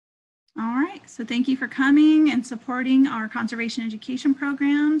All right, so thank you for coming and supporting our conservation education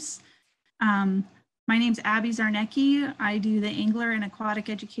programs. My name's Abby Zarnecki. I do the angler and aquatic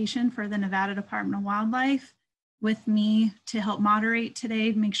education for the Nevada Department of Wildlife. With me to help moderate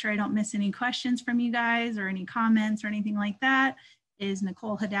today, make sure I don't miss any questions from you guys or any comments or anything like that, is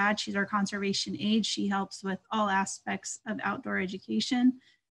Nicole Haddad. She's our conservation aide. She helps with all aspects of outdoor education.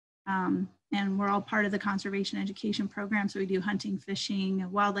 And we're all part of the conservation education program. So we do hunting, fishing,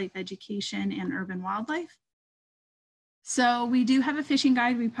 wildlife education, and urban wildlife. So we do have a fishing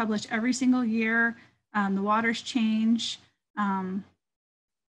guide we publish every single year. The waters change. I'm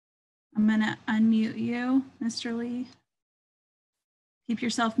gonna unmute you, Mr. Lee. Keep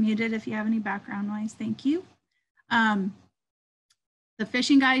yourself muted if you have any background noise, thank you. The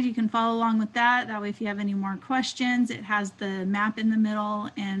fishing guide, you can follow along with that. That way, if you have any more questions, it has the map in the middle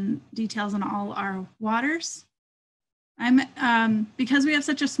and details on all our waters. Because we have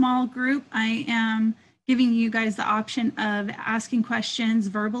such a small group, I am giving you guys the option of asking questions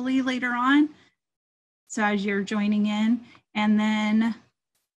verbally later on. So as you're joining in, and then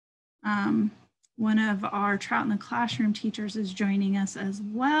one of our Trout in the Classroom teachers is joining us as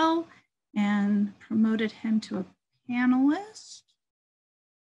well and promoted him to a panelist.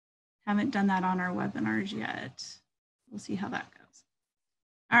 Haven't done that on our webinars yet. We'll see how that goes.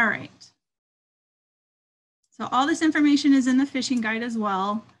 All right. So all this information is in the fishing guide as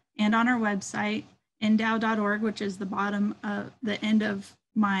well and on our website, endow.org, which is the bottom of the end of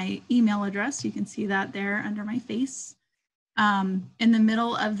my email address. You can see that there under my face. In the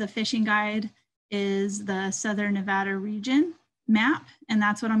middle of the fishing guide is the Southern Nevada region map, and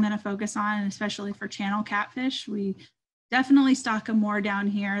that's what I'm going to focus on, especially for channel catfish. We definitely stock them more down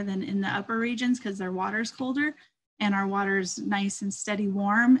here than in the upper regions because their water's colder and our water's nice and steady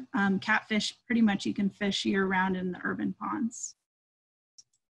warm. Catfish, pretty much you can fish year round in the urban ponds.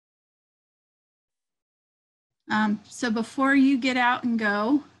 So before you get out and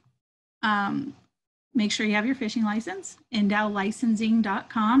go, make sure you have your fishing license,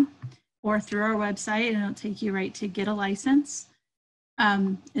 endowlicensing.com, or through our website, and it'll take you right to get a license.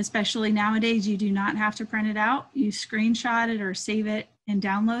 Especially nowadays, you do not have to print it out. You screenshot it or save it and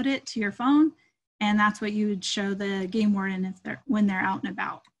download it to your phone, and that's what you would show the game warden when they're out and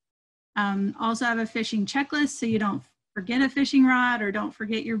about. Also have a fishing checklist so you don't forget a fishing rod or don't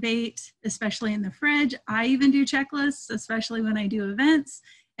forget your bait, especially in the fridge. I even do checklists, especially when I do events,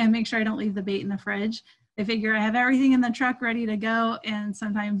 and make sure I don't leave the bait in the fridge. I figure I have everything in the truck ready to go, and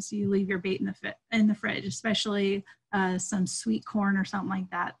sometimes you leave your bait in the fridge, especially some sweet corn or something like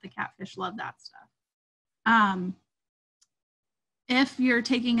that. The catfish love that stuff. If you're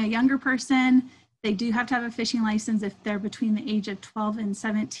taking a younger person, they do have to have a fishing license. If they're between the age of 12 and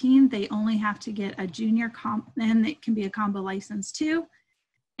 17, they only have to get a junior comp, and it can be a combo license too.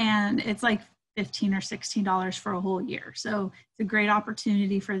 And it's like $15 or $16 for a whole year. So it's a great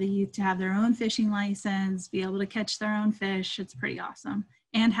opportunity for the youth to have their own fishing license, be able to catch their own fish. It's pretty awesome,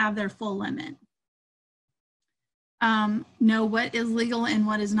 and have their full limit. Know what is legal and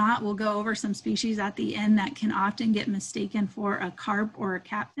what is not. We'll go over some species at the end that can often get mistaken for a carp or a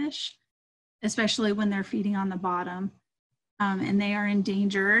catfish, especially when they're feeding on the bottom. And they are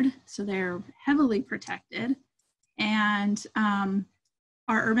endangered, so they're heavily protected. And our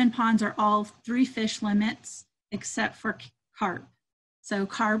urban ponds are all 3 fish limits except for carp. So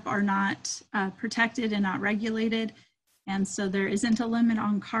carp are not protected and not regulated, and so there isn't a limit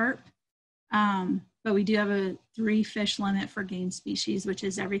on carp. But we do have a 3 fish limit for game species, which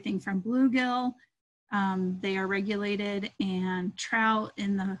is everything from bluegill. They are regulated, and trout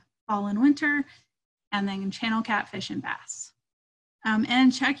in the fall and winter, and then channel catfish and bass.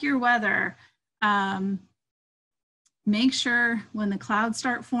 And check your weather. Make sure when the clouds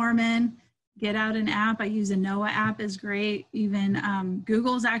start forming, get out an app. I use a NOAA app, is great. Even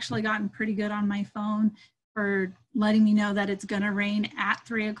Google's actually gotten pretty good on my phone for letting me know that it's gonna rain at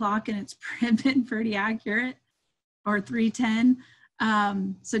 3 o'clock, and it's been pretty accurate, or 3:10.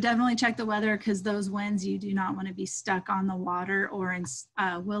 So definitely check the weather, because those winds, you do not want to be stuck on the water. Or in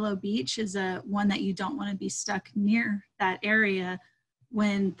Willow Beach is one that you don't want to be stuck near that area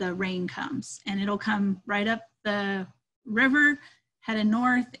when the rain comes, and it'll come right up the river headed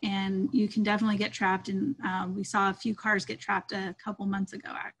north, and you can definitely get trapped. And we saw a few cars get trapped a couple months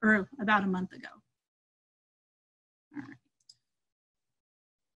ago, or about a month ago. All right.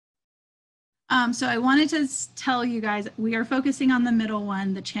 So I wanted to tell you guys, we are focusing on the middle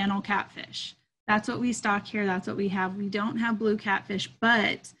one, the channel catfish. That's what we stock here. That's what we have. We don't have blue catfish,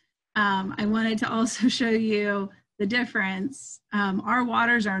 but I wanted to also show you the difference. Our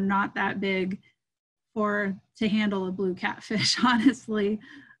waters are not that big to handle a blue catfish, honestly.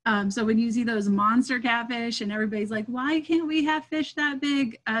 So when you see those monster catfish and everybody's like, why can't we have fish that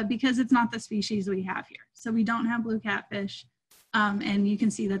big? Because it's not the species we have here. So we don't have blue catfish. And you can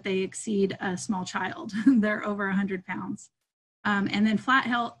see that they exceed a small child. They're over 100 pounds. And then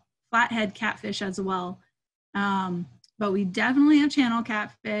flathead catfish as well. But we definitely have channel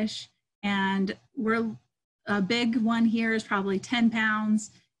catfish, and a big one here is probably 10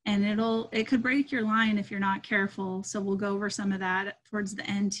 pounds. And it could break your line if you're not careful. So we'll go over some of that towards the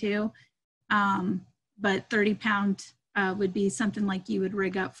end too. But 30-pound would be something like you would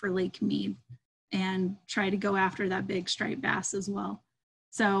rig up for Lake Mead and try to go after that big striped bass as well.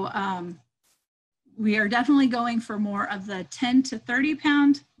 So we are definitely going for more of the 10 to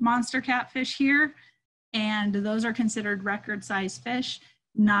 30-pound monster catfish here. And those are considered record size fish,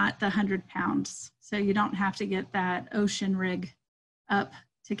 not the 100 pounds. So you don't have to get that ocean rig up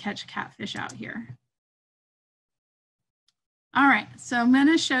to catch catfish out here. All right, so I'm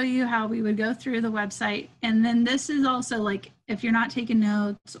gonna show you how we would go through the website. And then this is also like, if you're not taking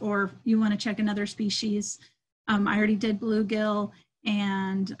notes or you wanna check another species, I already did bluegill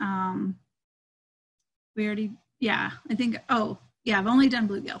and we already, yeah, I think, oh, yeah, I've only done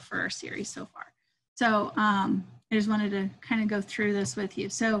bluegill for our series so far. So I just wanted to kind of go through this with you.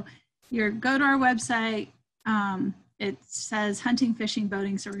 So go to our website, it says hunting, fishing,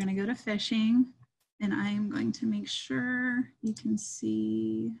 boating. So we're going to go to fishing, and I am going to make sure you can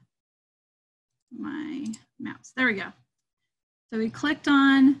see my mouse. There we go. So we clicked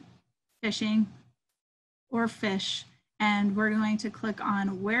on fishing or fish, and we're going to click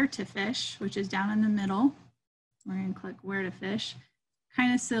on where to fish, which is down in the middle. We're going to click where to fish.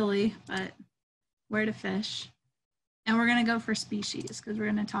 Kind of silly, but where to fish. And we're going to go for species because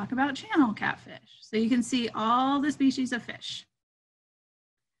we're going to talk about channel catfish. So you can see all the species of fish.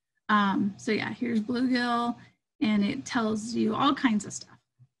 So yeah, here's bluegill, and it tells you all kinds of stuff.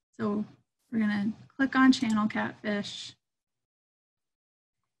 So we're going to click on channel catfish.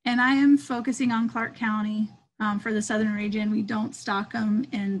 And I am focusing on Clark County for the southern region. We don't stock them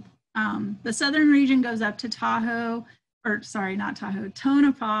in the southern region goes up to Tahoe, or sorry, not Tahoe,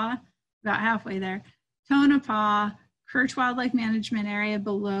 Tonopah, about halfway there. Tonopah, Kirch Wildlife Management Area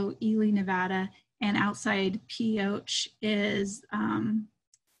below Ely, Nevada, and outside Pioche is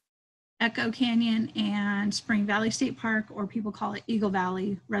Echo Canyon and Spring Valley State Park, or people call it Eagle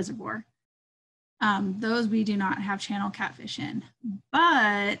Valley Reservoir. Those we do not have channel catfish in,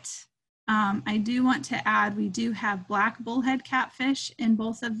 but I do want to add, we do have black bullhead catfish in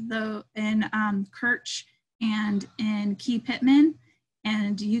both of the, in Kirch and in Key Pittman,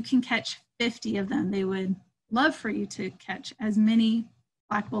 and you can catch 50 of them. They would love for you to catch as many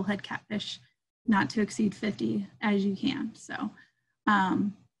black bullhead catfish, not to exceed 50 as you can. So,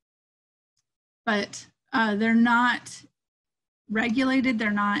 but they're not regulated.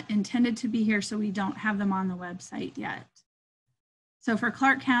 They're not intended to be here, so we don't have them on the website yet. So for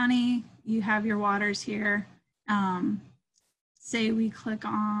Clark County, you have your waters here. Say we click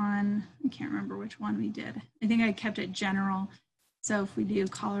on, I can't remember which one we did. I think I kept it general. So if we do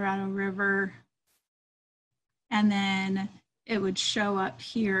Colorado River, and then it would show up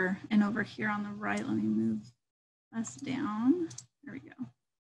here and over here on the right. Let me move us down. There we go.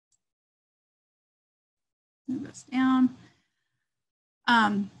 Move us down.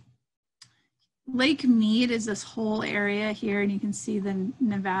 Lake Mead is this whole area here, and you can see the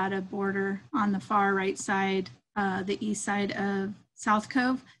Nevada border on the far right side, the east side of South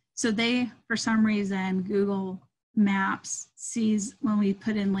Cove. So they, for some reason, Google Maps sees when we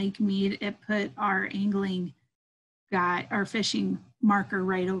put in Lake Mead, it put our angling guy, our fishing marker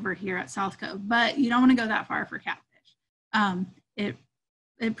right over here at South Cove. But you don't want to go that far for catfish.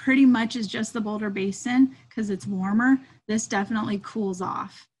 It pretty much is just the Boulder Basin because it's warmer. This definitely cools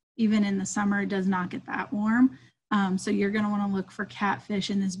off. Even in the summer, it does not get that warm. So you're going to want to look for catfish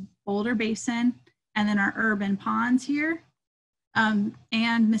in this Boulder Basin, and then our urban ponds here, and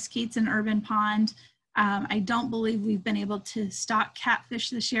Mesquite's an urban pond. I don't believe we've been able to stock catfish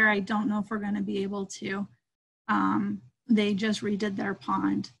this year. I don't know if we're going to be able to. They just redid their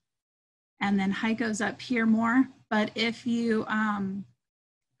pond. And then Heiko's up here more. But if you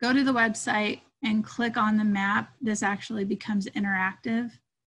go to the website and click on the map, this actually becomes interactive.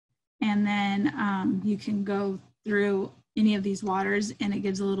 And then you can go through any of these waters, and it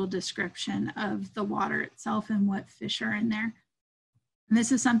gives a little description of the water itself and what fish are in there. And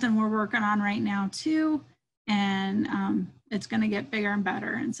this is something we're working on right now too, and it's going to get bigger and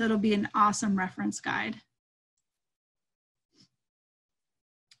better. And so it'll be an awesome reference guide.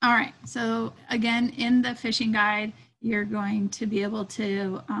 All right, so again, in the fishing guide, you're going to be able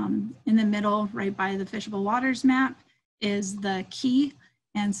to, in the middle, right by the fishable waters map, is the key.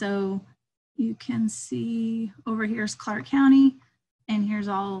 And so you can see over here's Clark County, and here's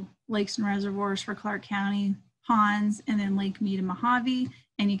all lakes and reservoirs for Clark County, ponds, and then Lake Mead and Mojave.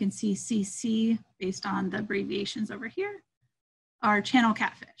 And you can see CC based on the abbreviations over here are channel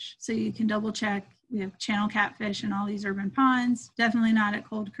catfish. So you can double check. We have channel catfish in all these urban ponds, definitely not at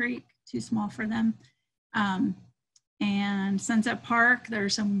Cold Creek, too small for them. And Sunset Park,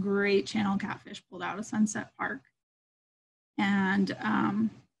 there's some great channel catfish pulled out of Sunset Park. And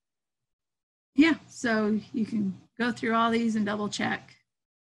yeah, so you can go through all these and double check.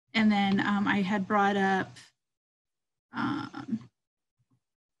 And then I had brought up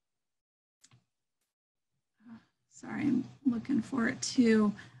sorry, I'm looking for it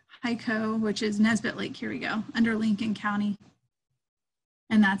too. Hyco, which is Nesbitt Lake, here we go, under Lincoln County.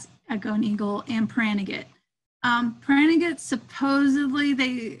 And that's Echo and Eagle and Pranigat. Pranigat, supposedly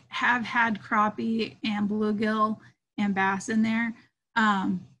they have had crappie and bluegill and bass in there.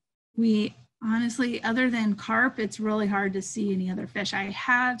 We honestly, other than carp, it's really hard to see any other fish. I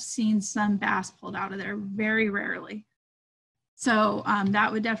have seen some bass pulled out of there, very rarely. So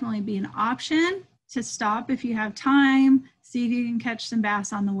that would definitely be an option to stop if you have time, see if you can catch some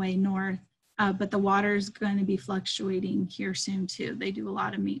bass on the way north. But the water is going to be fluctuating here soon too. They do a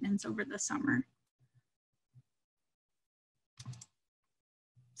lot of maintenance over the summer.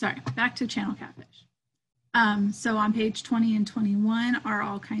 Sorry, back to channel catfish. So on page 20 and 21 are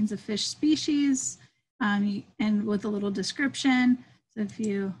all kinds of fish species and with a little description. So if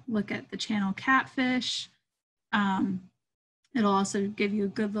you look at the channel catfish, it'll also give you a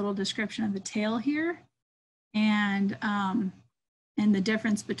good little description of the tail here and the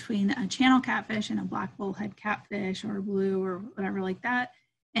difference between a channel catfish and a black bullhead catfish or blue or whatever like that,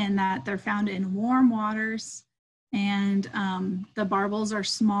 and that they're found in warm waters, and the barbels are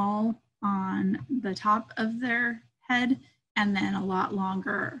small on the top of their head and then a lot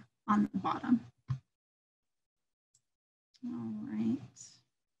longer on the bottom. All right.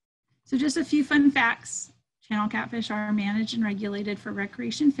 So just a few fun facts. Channel catfish are managed and regulated for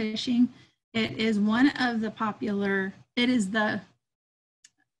recreation fishing. It is one of the popular,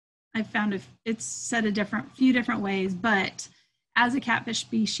 I found it's said a few different ways, but as a catfish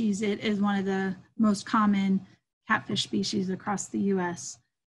species, it is one of the most common catfish species across the US.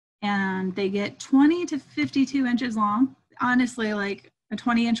 And they get 20 to 52 inches long. Honestly, like a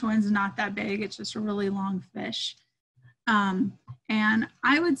 20-inch one's not that big. It's just a really long fish. And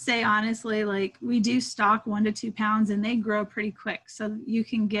I would say, honestly, like we do stock 1 to 2 pounds and they grow pretty quick. So you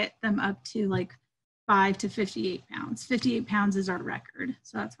can get them up to like 5 to 58 pounds. 58 pounds is our record.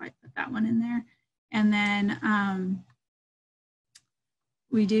 So that's why I put that one in there. And then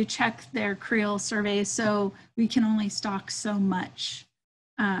we do check their creel surveys. So we can only stock so much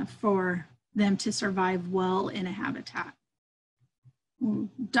for them to survive well in a habitat. We'll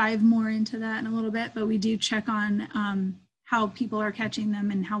dive more into that in a little bit, but we do check on how people are catching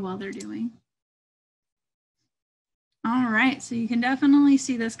them and how well they're doing. All right, so you can definitely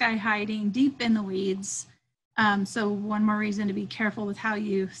see this guy hiding deep in the weeds. So one more reason to be careful with how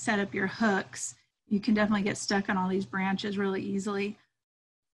you set up your hooks. You can definitely get stuck on all these branches really easily.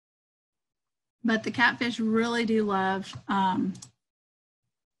 But the catfish really do love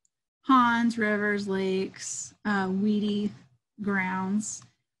ponds, rivers, lakes, weedy grounds,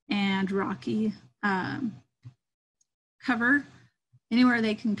 and rocky cover, anywhere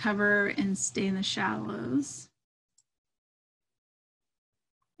they can cover and stay in the shallows.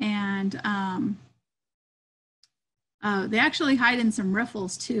 And they actually hide in some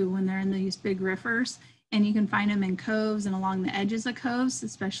riffles too when they're in these big riffers, and you can find them in coves and along the edges of coves,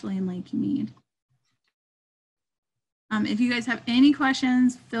 especially in Lake Mead. If you guys have any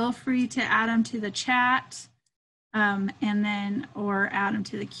questions, feel free to add them to the chat and then, or add them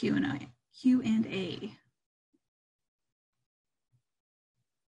to the Q&A.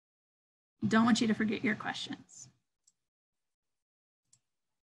 Don't want you to forget your questions.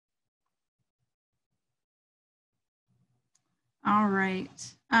 All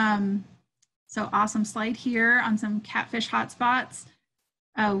right. So awesome slide here on some catfish hotspots.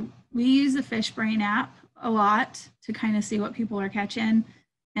 We use the FishBrain app a lot to kind of see what people are catching.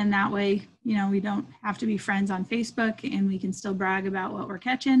 And that way, you know, we don't have to be friends on Facebook and we can still brag about what we're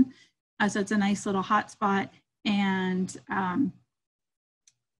catching. So it's a nice little hotspot. And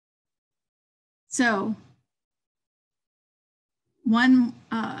so one,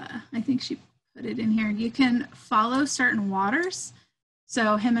 I think she put it in here, you can follow certain waters.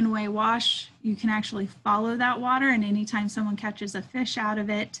 So Hemingway Wash, you can actually follow that water, and anytime someone catches a fish out of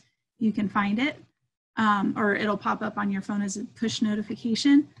it, you can find it, or it'll pop up on your phone as a push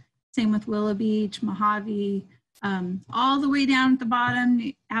notification. Same with Willow Beach, Mojave, All the way down at the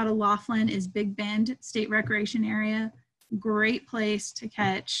bottom out of Laughlin is Big Bend State Recreation Area. Great place to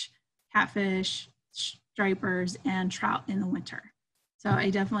catch catfish, stripers, and trout in the winter. So I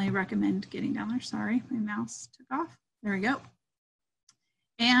definitely recommend getting down there. Sorry, my mouse took off. There we go.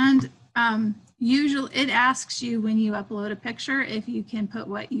 And usually it asks you when you upload a picture if you can put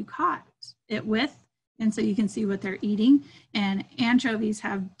what you caught it with, and so you can see what they're eating. And anchovies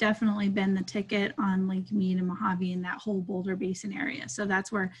have definitely been the ticket on Lake Mead and Mojave and that whole Boulder Basin area. So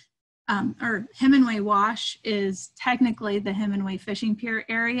that's where, or Hemingway Wash is technically the Hemingway Fishing Pier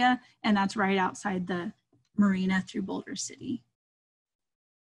area, and that's right outside the marina through Boulder City.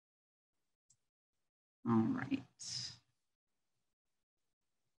 All right.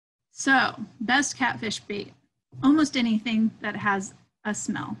 So, best catfish bait. Almost anything that has a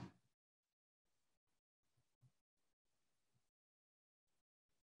smell.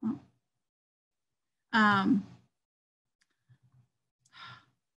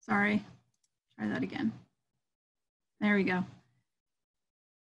 Sorry, try that again. There we go.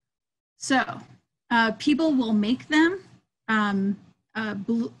 So, people will make them. And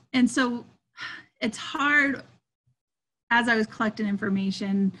so it's hard. As I was collecting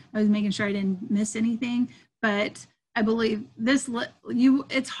information, I was making sure I didn't miss anything, but I believe this,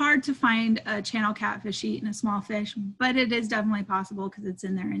 it's hard to find a channel catfish eating a small fish, but it is definitely possible because it's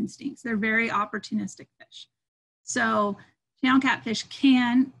in their instincts. They're very opportunistic fish. So channel catfish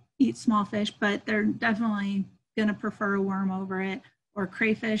can eat small fish, but they're definitely gonna prefer a worm over it, or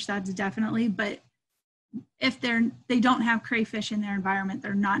crayfish, that's definitely, but if they don't have crayfish in their environment,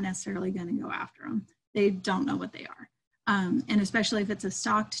 they're not necessarily gonna go after them. They don't know what they are. And especially if it's a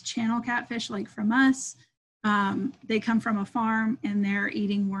stocked channel catfish like from us, they come from a farm and they're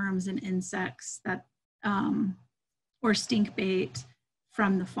eating worms and insects that, or stink bait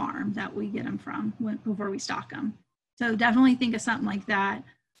from the farm that we get them from before we stock them. So definitely think of something like that.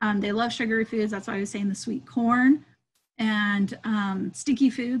 They love sugary foods. That's why I was saying the sweet corn, and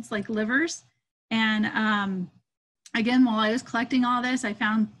sticky foods like livers. And again, while I was collecting all this, I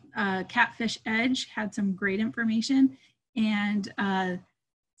found Catfish Edge had some great information. And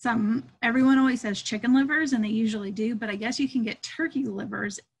everyone always says chicken livers, and they usually do, but I guess you can get turkey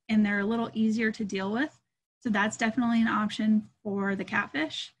livers and they're a little easier to deal with. So that's definitely an option for the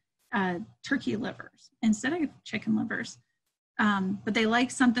catfish, turkey livers instead of chicken livers. But they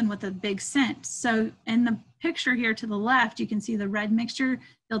like something with a big scent. So in the picture here to the left, you can see the red mixture.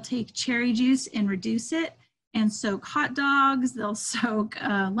 They'll take cherry juice and reduce it and soak hot dogs. They'll soak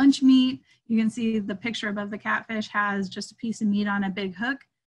lunch meat. You can see the picture above the catfish has just a piece of meat on a big hook.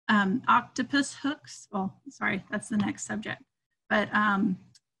 Octopus hooks, well, sorry, that's the next subject. But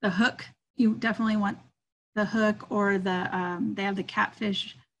the hook, you definitely want the hook, or they have the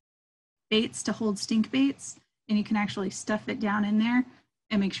catfish baits to hold stink baits, and you can actually stuff it down in there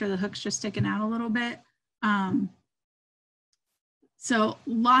and make sure the hook's just sticking out a little bit. So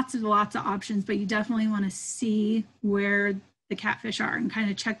lots of options, but you definitely want to see where the catfish are and kind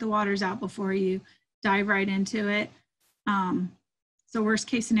of check the waters out before you dive right into it. So worst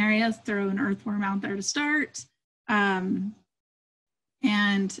case scenario, throw an earthworm out there to start. They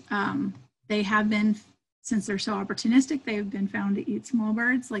have been, since they're so opportunistic, they've been found to eat small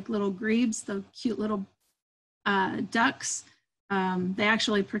birds like little grebes, the cute little ducks. They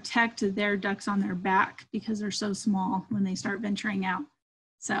actually protect their ducks on their back because they're so small when they start venturing out.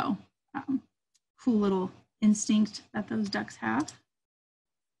 So cool little instinct that those ducks have.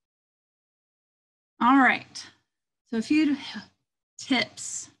 All right, so a few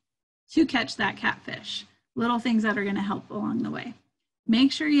tips to catch that catfish, little things that are going to help along the way.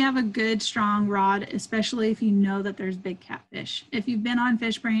 Make sure you have a good strong rod, especially if you know that there's big catfish. If you've been on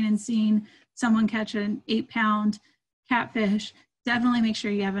FishBrain and seen someone catch an 8-pound catfish, definitely make sure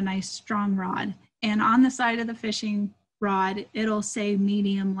you have a nice strong rod. And on the side of the fishing rod, it'll say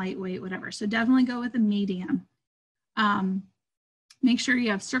medium, lightweight, whatever. So definitely go with a medium. Make sure you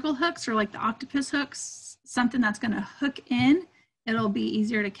have circle hooks, or like the octopus hooks, something that's going to hook in. It'll be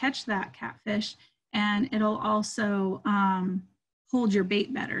easier to catch that catfish, and it'll also hold your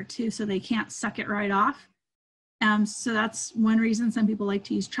bait better too, so they can't suck it right off. So that's one reason some people like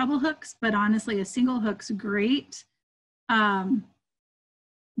to use treble hooks, but honestly a single hook's great.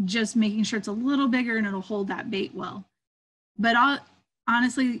 Just making sure it's a little bigger and it'll hold that bait well. But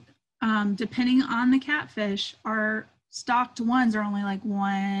honestly, depending on the catfish, our stocked ones are only like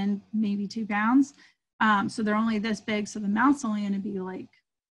 1, maybe 2 pounds. So they're only this big, so the mouth's only going to be like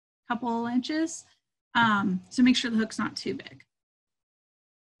a couple inches. So make sure the hook's not too big.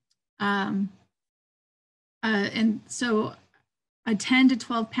 And so A 10 to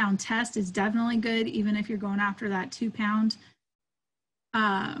 12 pound test is definitely good, even if you're going after that 2 pound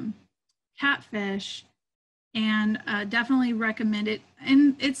catfish, and definitely recommend it.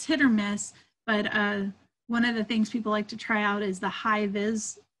 And it's hit or miss, but one of the things people like to try out is the high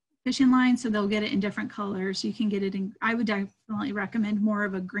vis fishing line, so they'll get it in different colors. You can get it in, I would definitely recommend more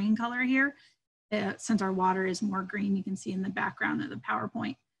of a green color here. Since our water is more green, you can see in the background of the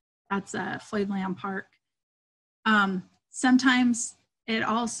PowerPoint. That's Floydland Park. Sometimes it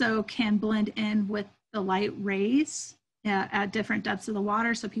also can blend in with the light rays at different depths of the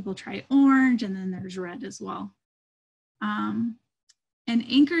water. So people try orange, and then there's red as well. And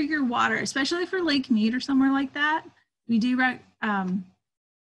anchor your water, especially for Lake Mead or somewhere like that. We do,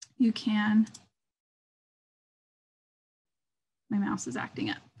 you can, my mouse is acting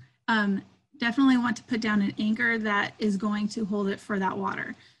up. Definitely want to put down an anchor that is going to hold it for that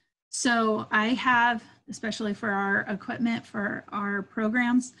water. So I have, especially for our equipment, for our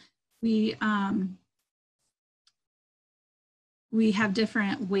programs, we have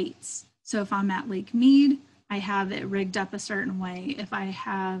different weights. So if I'm at Lake Mead, I have it rigged up a certain way. If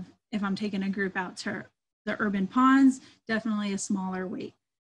I'm taking a group out to the urban ponds, definitely a smaller weight.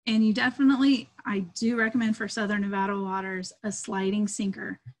 And you definitely, I do recommend for Southern Nevada waters, a sliding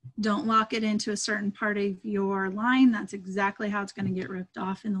sinker. Don't lock it into a certain part of your line. That's exactly how it's going to get ripped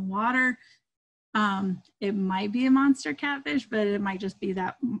off in the water. It might be a monster catfish, but it might just be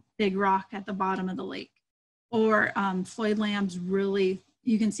that big rock at the bottom of the lake. Or Floyd lambs, really,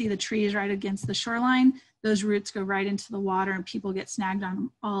 you can see the trees right against the shoreline. Those roots go right into the water, and people get snagged on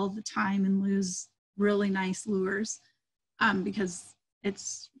them all the time and lose really nice lures because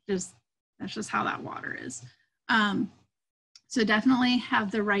that's just how that water is. So definitely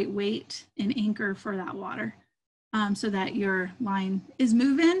have the right weight and anchor for that water so that your line is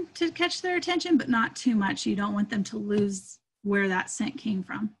moving to catch their attention, but not too much. You don't want them to lose where that scent came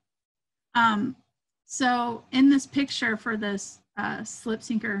from. So in this picture for this slip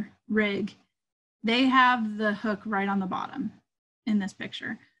sinker rig, they have the hook right on the bottom in this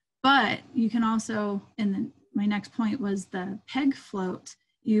picture. But you can also, my next point was the peg float.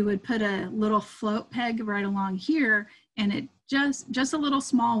 You would put a little float peg right along here, and it just a little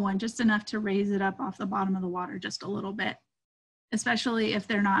small one, just enough to raise it up off the bottom of the water just a little bit, especially if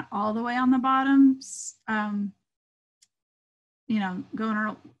they're not all the way on the bottom, you know,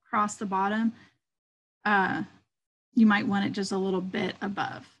 going across the bottom, you might want it just a little bit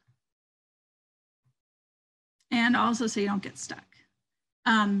above. And also so you don't get stuck.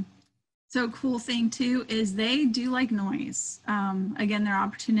 So cool thing too is they do like noise. Again, they're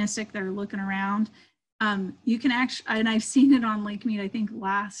opportunistic, they're looking around. You can actually, and I've seen it on Lake Mead, I think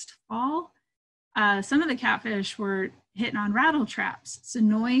last fall, some of the catfish were hitting on rattle traps. So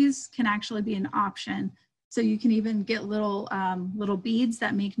noise can actually be an option. So you can even get little beads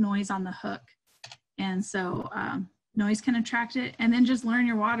that make noise on the hook. And so noise can attract it. And then just learn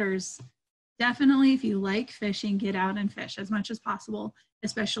your waters. Definitely, if you like fishing, get out and fish as much as possible,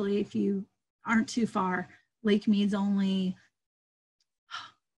 especially if you aren't too far. Lake Mead's only,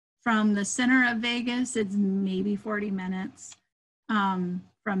 from the center of Vegas, it's maybe 40 minutes. From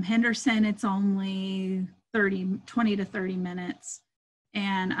Henderson, it's only 20 to 30 minutes.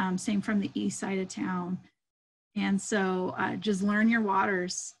 And same from the east side of town. And so just learn your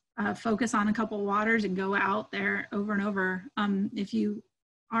waters. Focus on a couple waters and go out there over and over. If you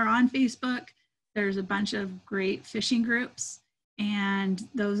are on Facebook, there's a bunch of great fishing groups, and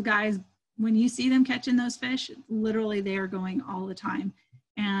those guys, when you see them catching those fish, literally they are going all the time,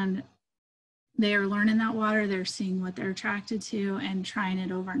 and they are learning that water, they're seeing what they're attracted to and trying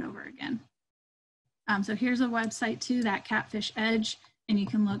it over and over again. So here's a website too, that Catfish Edge, and you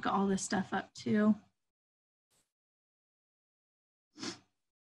can look all this stuff up too.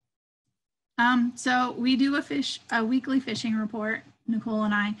 So we do a weekly fishing report, Nicole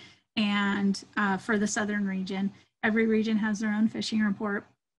and I, and for the southern region. Every region has their own fishing report,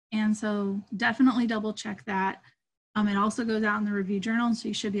 and so definitely double check that. It also goes out in the Review Journal, so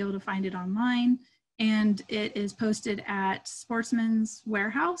you should be able to find it online, and it is posted at Sportsman's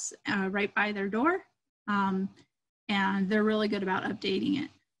Warehouse right by their door, and they're really good about updating it.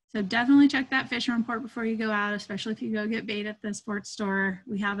 So definitely check that fishing report before you go out, especially if you go get bait at the sports store.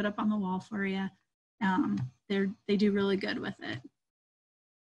 We have it up on the wall for you. They do really good with it.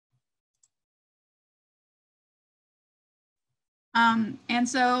 And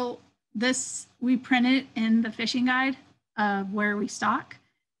so this, we print it in the fishing guide of where we stock.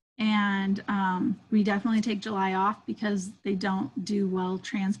 And we definitely take July off because they don't do well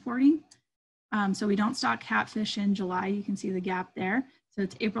transporting. So we don't stock catfish in July. You can see the gap there. So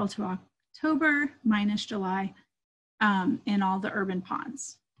it's April to October minus July. in all the urban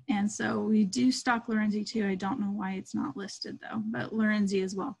ponds. And so we do stock Lorenzi too. I don't know why it's not listed though, but Lorenzi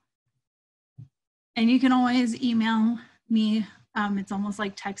as well. And you can always email me. It's almost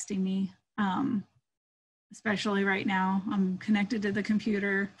like texting me, especially right now. I'm connected to the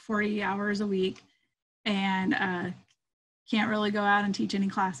computer 40 hours a week and can't really go out and teach any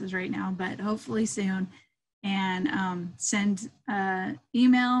classes right now, but hopefully soon. And send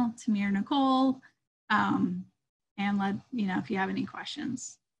email to me or Nicole and let you know if you have any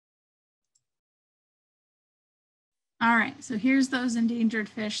questions. All right, so here's those endangered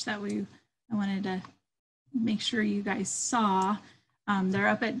fish that I wanted to make sure you guys saw. They're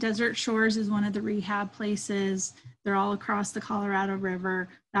up at Desert Shores is one of the rehab places. They're all across the Colorado River.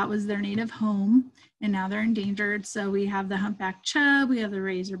 That was their native home, and now they're endangered. So we have the humpback chub, we have the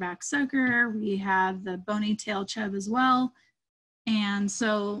razorback sucker, we have the bony tail chub as well. And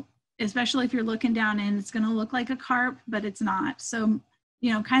so, especially if you're looking down in, it's gonna look like a carp, but it's not. So,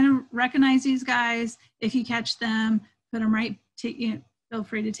 you know, kind of recognize these guys. If you catch them, put them right, feel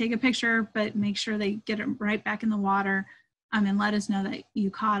free to take a picture, but make sure they get it right back in the water and let us know that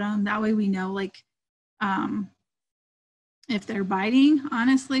you caught them. That way we know, like, if they're biting,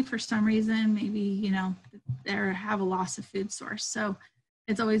 honestly, for some reason, maybe, you know, they have a loss of food source. So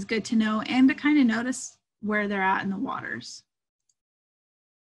it's always good to know and to kind of notice where they're at in the waters.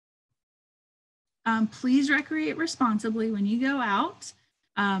 Please recreate responsibly when you go out.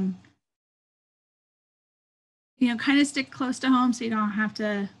 You know, kind of stick close to home so you don't have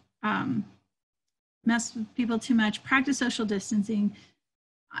to mess with people too much. Practice social distancing.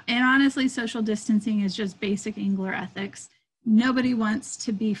 And honestly, social distancing is just basic angler ethics. Nobody wants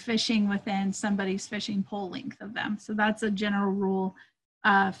to be fishing within somebody's fishing pole length of them. So that's a general rule.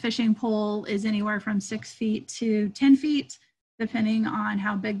 Fishing pole is anywhere from 6 feet to 10 feet, depending on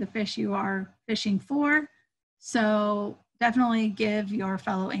how big the fish you are fishing for. So definitely give your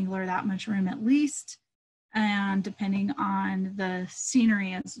fellow angler that much room at least. And depending on the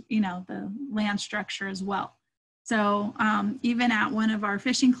scenery, as you know, the land structure as well. So even at one of our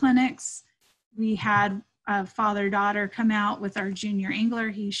fishing clinics, we had a father-daughter come out with our junior angler.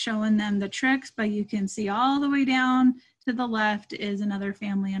 He's showing them the tricks, but you can see all the way down to the left is another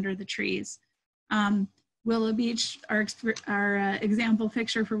family under the trees. Willow Beach, our example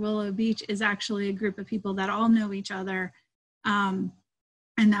picture for Willow Beach is actually a group of people that all know each other and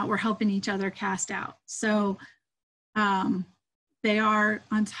that we're helping each other cast out. So they are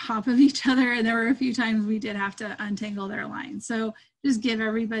on top of each other, and there were a few times we did have to untangle their line. So just give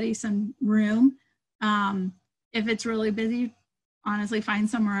everybody some room. If it's really busy, honestly, find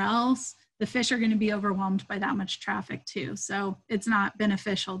somewhere else. The fish are going to be overwhelmed by that much traffic too. So it's not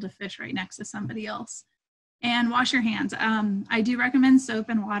beneficial to fish right next to somebody else. And wash your hands. I do recommend soap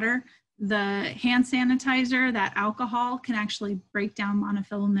and water. The hand sanitizer, that alcohol can actually break down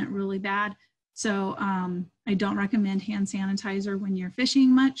monofilament really bad. So I don't recommend hand sanitizer when you're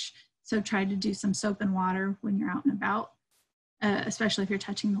fishing much. So try to do some soap and water when you're out and about, especially if you're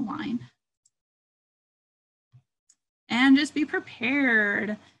touching the line. And just be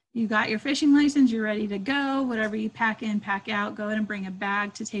prepared. You got your fishing license, you're ready to go. Whatever you pack in, pack out. Go ahead and bring a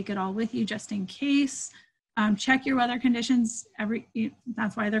bag to take it all with you just in case. Check your weather conditions.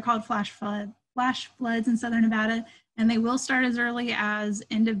 That's why they're called flash floods in Southern Nevada. And they will start as early as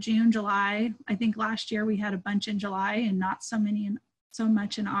end of June, July. I think last year we had a bunch in July and not so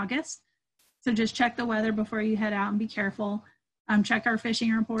much in August. So just check the weather before you head out and be careful. Check our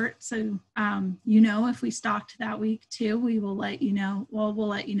fishing report. So you know, if we stocked that week too, we will let you know. Well, we'll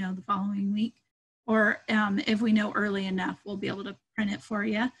let you know the following week. Or if we know early enough, we'll be able to print it for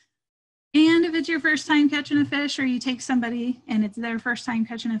you. And if it's your first time catching a fish, or you take somebody and it's their first time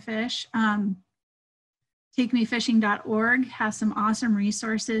catching a fish, takemefishing.org has some awesome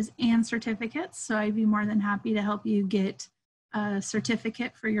resources and certificates. So I'd be more than happy to help you get a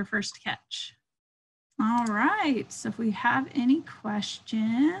certificate for your first catch. All right, so if we have any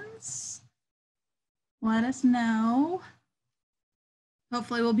questions, let us know.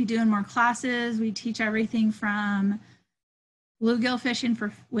 Hopefully we'll be doing more classes. We teach everything from bluegill fishing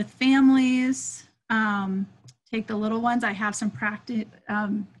with families. Take the little ones. I have some practice.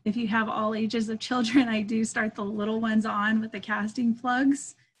 If you have all ages of children, I do start the little ones on with the casting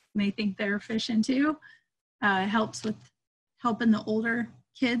plugs. And they think they're fishing too. It helps with helping the older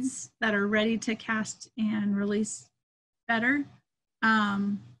kids that are ready to cast and release better.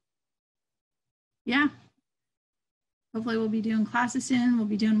 Yeah. Hopefully we'll be doing classes soon. We'll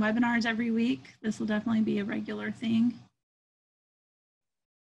be doing webinars every week. This will definitely be a regular thing.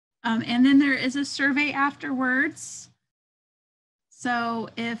 And then there is a survey afterwards. So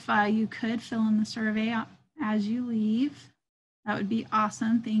if you could fill in the survey as you leave. That would be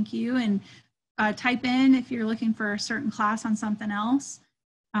awesome. Thank you. And type in if you're looking for a certain class on something else.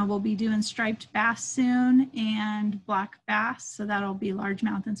 We'll be doing striped bass soon and black bass. So that'll be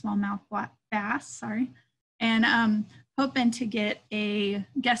largemouth and smallmouth black bass, sorry. And hoping to get a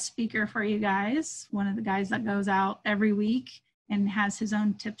guest speaker for you guys, one of the guys that goes out every week and has his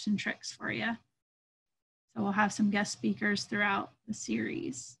own tips and tricks for you. So we'll have some guest speakers throughout the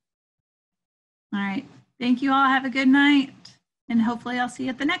series. All right. Thank you all. Have a good night. And hopefully I'll see you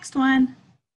at the next one.